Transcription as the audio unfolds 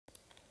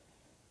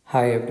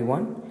Hi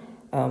everyone.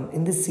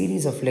 In this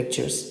series of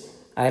lectures,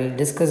 I'll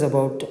discuss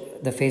about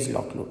the phase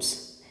lock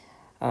loops.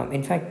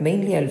 In fact,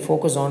 mainly I'll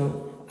focus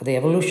on the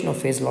evolution of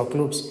phase lock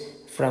loops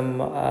from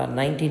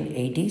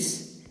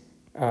 1980s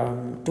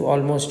to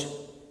almost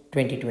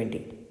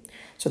 2020.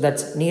 So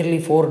that's nearly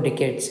 4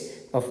 decades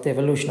of the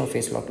evolution of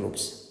phase lock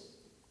loops.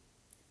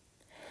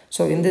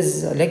 So in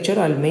this lecture,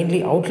 I'll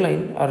mainly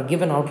outline or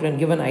give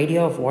an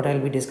idea of what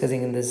I'll be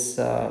discussing in this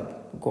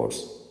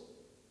course.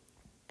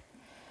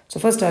 So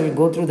first I'll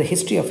go through the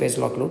history of phase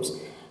lock loops.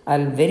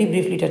 I'll very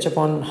briefly touch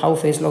upon how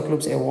phase lock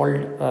loops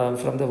evolved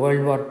from the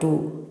World War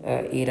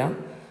II era,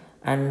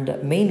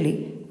 and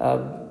mainly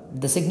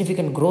the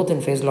significant growth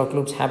in phase lock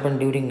loops happened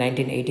during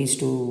 1980s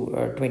to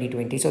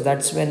 2020. So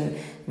that's when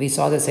we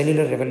saw the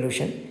cellular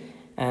revolution,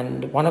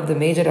 and one of the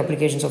major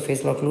applications of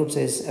phase lock loops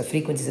is a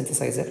frequency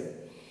synthesizer,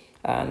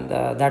 and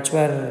that's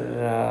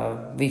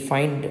where we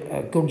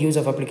find good use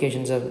of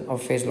applications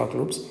of phase lock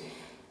loops.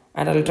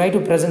 And I'll try to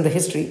present the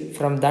history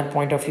from that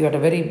point of view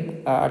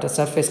at a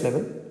surface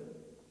level.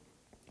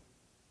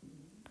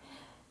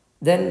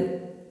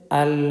 Then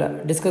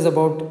I'll discuss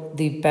about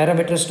the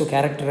parameters to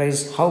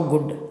characterize how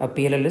good a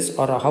PLL is,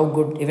 or how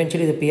good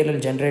eventually the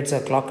PLL generates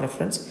a clock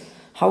reference,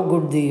 how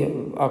good the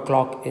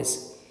clock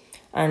is,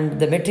 and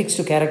the metrics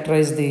to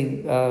characterize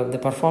the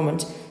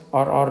performance,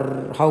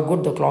 or how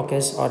good the clock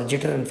is, or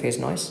jitter and phase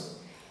noise.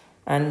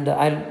 And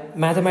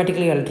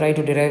I'll try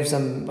to derive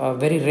some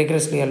very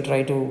rigorously I'll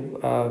try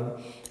to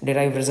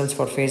derive results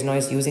for phase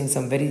noise using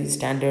some very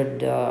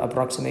standard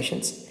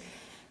approximations.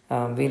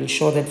 We'll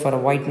show that for a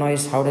white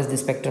noise how does the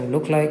spectrum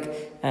look like,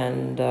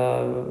 and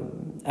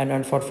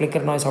for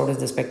flicker noise how does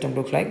the spectrum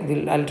look like.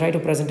 I'll try to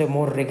present a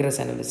more rigorous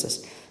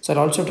analysis. So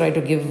I'll also try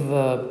to give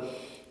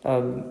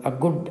a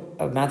good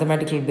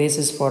mathematical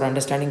basis for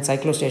understanding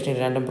cyclostationary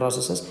random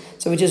processes,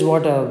 so which is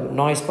what a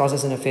noise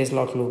process in a phase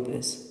lock loop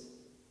is.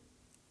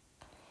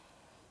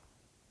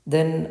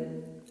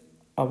 Then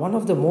one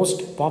of the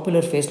most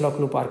popular phase lock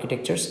loop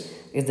architectures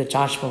is the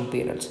charge pump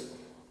PLLs,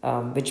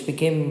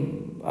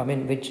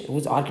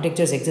 whose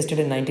architectures existed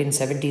in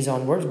 1970s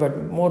onwards,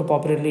 but more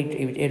popularly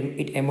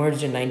it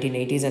emerged in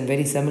 1980s, and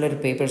very similar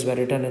papers were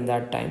written in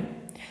that time,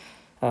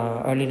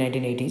 early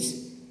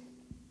 1980s.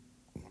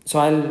 So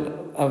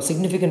a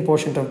significant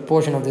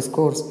portion of this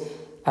course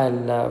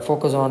I'll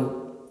focus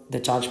on the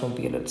charge pump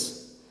PLLs.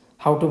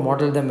 How to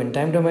model them in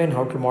time domain,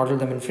 how to model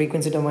them in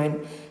frequency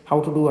domain,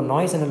 how to do a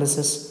noise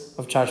analysis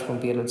of charge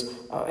pump PLLs.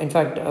 In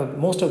fact,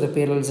 most of the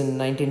PLLs in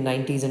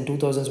 1990s and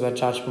 2000s were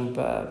charge pump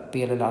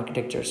PLL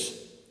architectures.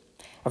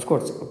 Of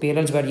course,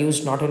 PLLs were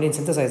used not only in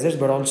synthesizers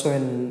but also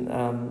in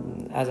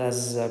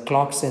as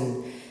clocks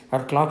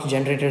or clock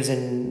generators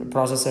in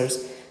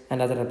processors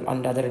and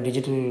other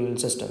digital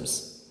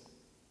systems.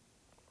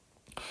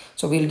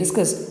 So we'll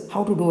discuss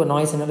how to do a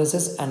noise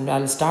analysis, and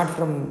I'll start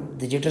from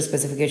the jitter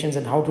specifications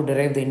and how to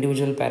derive the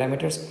individual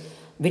parameters,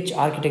 which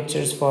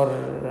architectures for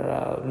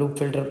loop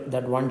filter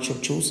that one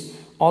should choose.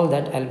 All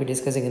that I'll be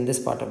discussing in this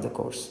part of the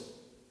course.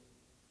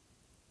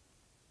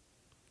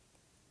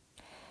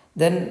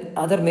 Then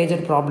other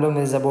major problem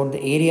is about the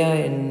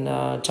area in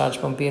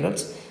charge pump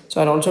PLLs. So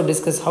I'll also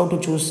discuss how to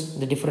choose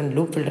the different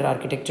loop filter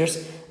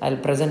architectures. I'll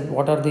present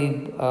what are the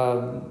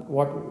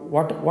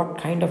what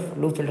kind of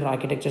loop filter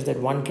architectures that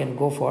one can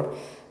go for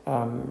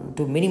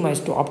to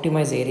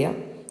optimize area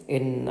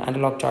in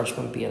analog charge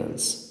pump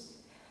PLLs.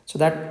 So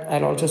that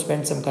I'll also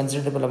spend some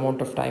considerable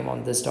amount of time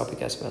on this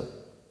topic as well.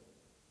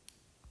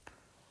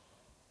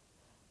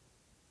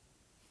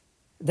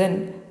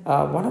 Then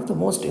one of the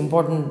most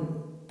important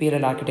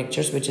PLL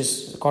architectures, which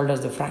is called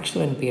as the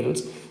fractional in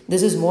PLLs.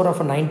 This is more of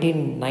a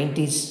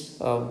 1990s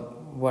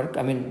work.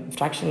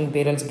 Fractional in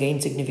PLLs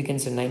gained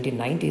significance in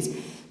 1990s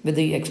with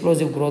the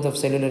explosive growth of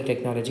cellular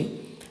technology.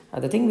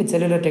 The thing with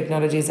cellular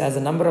technology is, as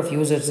the number of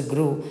users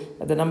grew,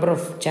 the number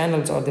of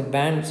channels or the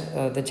bands,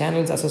 the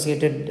channels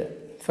associated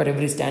for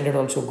every standard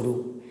also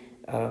grew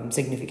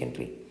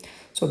significantly.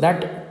 So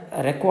that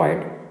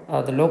required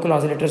the local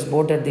oscillators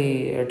both at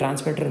the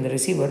transmitter and the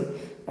receiver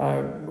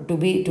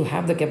to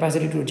have the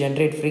capacity to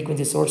generate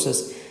frequency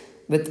sources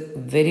with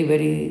very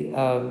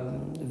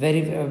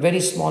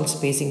small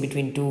spacing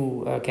between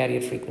two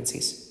carrier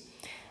frequencies.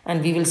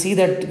 And we will see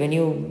that when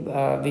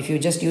if you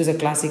just use a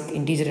classic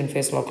integer and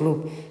phase lock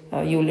loop,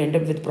 you will end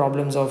up with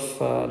problems of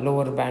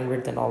lower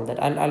bandwidth and all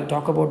that. I'll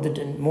talk about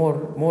that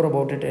more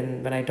about it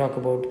when I talk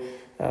about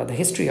the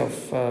history of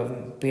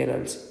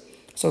PLLs.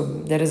 So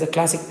there is a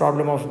classic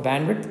problem of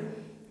bandwidth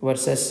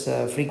versus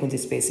frequency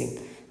spacing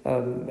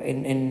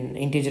in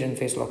integer and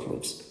phase lock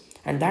loops,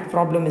 and that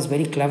problem is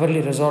very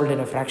cleverly resolved in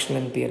a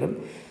fractional and PLL.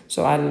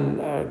 So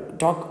I'll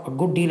talk a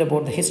good deal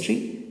about the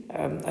history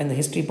and the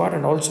history part,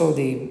 and also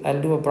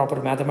I'll do a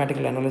proper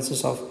mathematical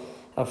analysis of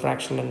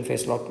fractional and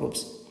phase lock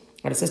loops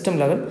at a system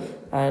level,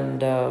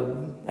 and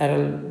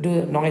I'll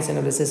do noise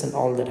analysis and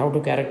all that, how to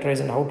characterize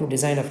and how to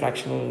design a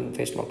fractional and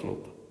phase lock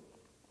loop.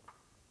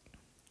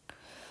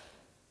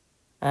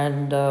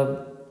 And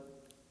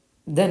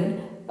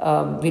then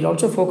we'll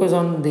also focus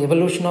on the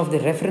evolution of the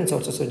reference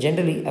also. So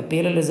generally a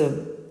PLL is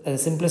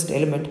simplest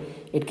element,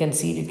 it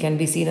can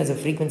be seen as a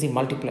frequency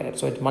multiplier.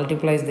 So it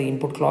multiplies the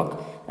input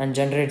clock and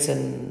generates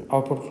an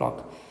output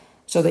clock.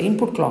 So the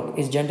input clock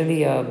is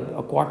generally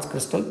a quartz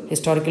crystal.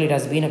 Historically, it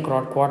has been a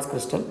quartz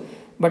crystal,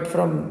 but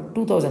from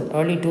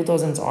early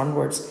 2000s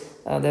onwards,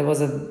 there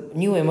was a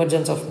new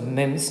emergence of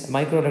MEMS,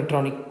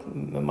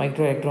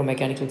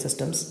 microelectromechanical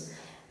systems,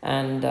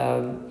 and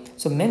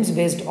so MEMS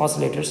based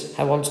oscillators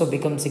have also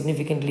become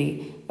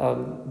significantly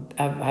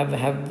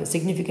have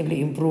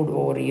significantly improved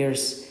over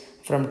years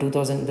from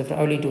the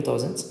early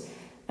 2000s,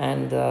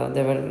 and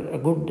there were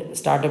good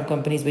startup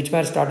companies which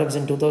were startups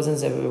in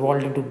 2000s have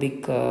evolved into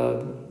big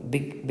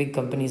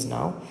companies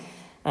now.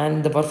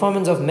 And the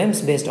performance of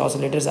MEMS based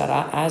oscillators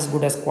are as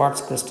good as quartz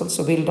crystals.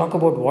 So we'll talk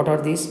about what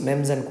are these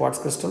MEMS and quartz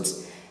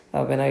crystals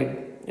when I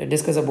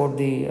discuss about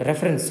the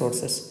reference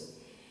sources,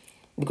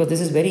 because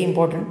this is very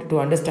important to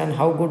understand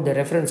how good the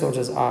reference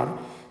sources are,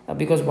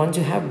 because once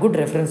you have good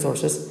reference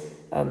sources,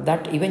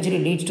 that eventually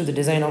leads to the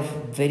design of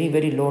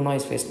very low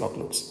noise phase lock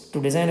loops.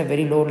 To design a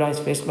very low noise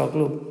phase lock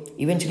loop,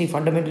 eventually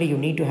fundamentally you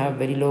need to have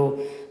very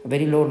low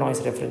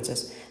noise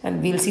references,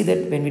 and we'll see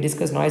that when we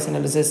discuss noise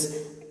analysis,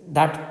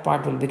 that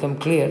part will become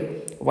clear.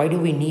 Why do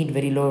we need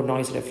very low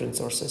noise reference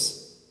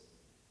sources?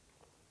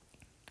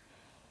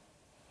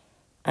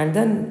 And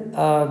then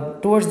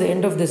towards the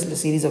end of this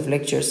series of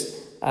lectures,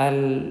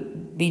 I'll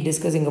be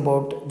discussing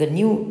about the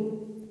new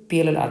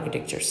PLL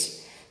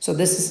architectures. So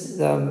this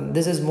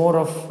is more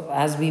of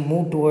as we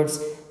move towards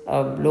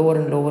lower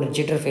and lower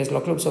jitter phase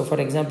lock loop. So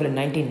for example, in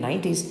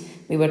 1990s,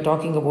 we were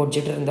talking about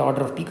jitter in the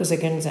order of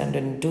picoseconds, and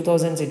in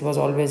 2000s it was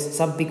always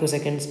sub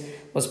picoseconds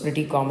was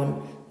pretty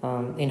common,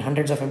 in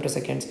hundreds of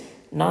femtoseconds.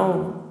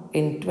 Now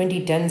in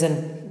 2010s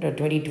and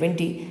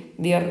 2020,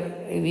 we are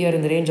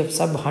in the range of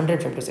sub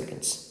 100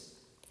 femtoseconds.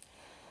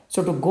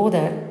 So to go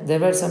there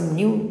were some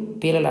new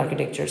PLL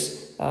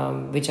architectures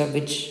which are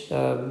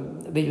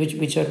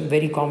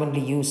very commonly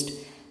used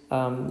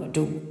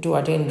to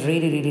attain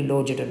really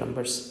low jitter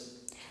numbers.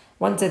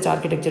 One such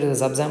architecture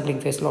is a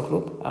subsampling phase lock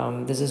loop.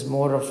 This is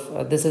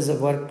a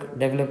work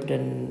developed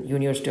in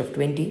University of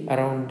Twente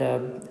around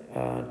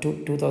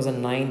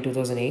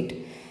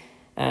 2009-2008,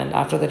 and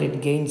after that it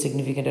gained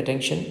significant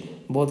attention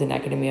both in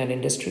academia and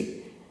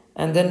industry.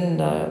 And then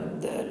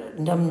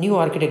the new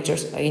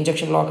architectures,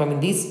 injection lock. I mean,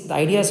 the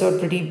ideas are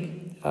pretty,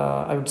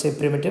 I would say,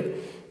 primitive,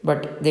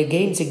 but they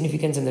gain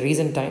significance in the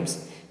recent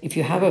times. If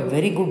you have a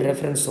very good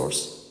reference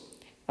source,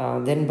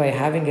 then by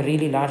having a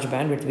really large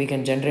bandwidth, we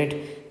can generate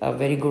a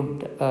very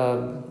good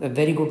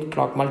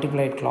clock,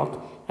 multiplied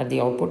clock at the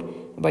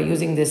output by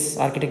using this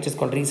architectures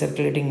called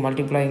recirculating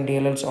multiplying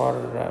DLLs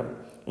or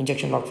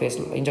injection lock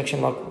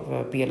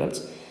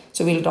PLLs.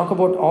 So we'll talk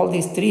about all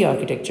these three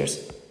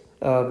architectures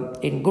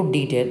in good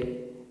detail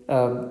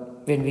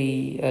when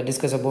we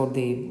discuss about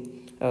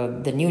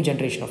the new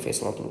generation of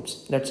phase lock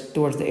loops. That's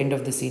towards the end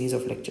of the series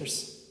of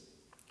lectures.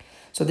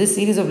 So this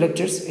series of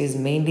lectures is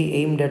mainly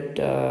aimed at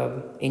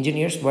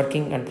engineers,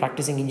 working and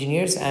practicing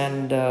engineers,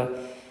 and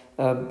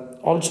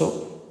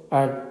also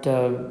at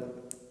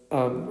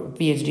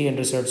PhD and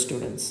research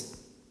students.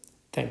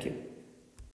 Thank you.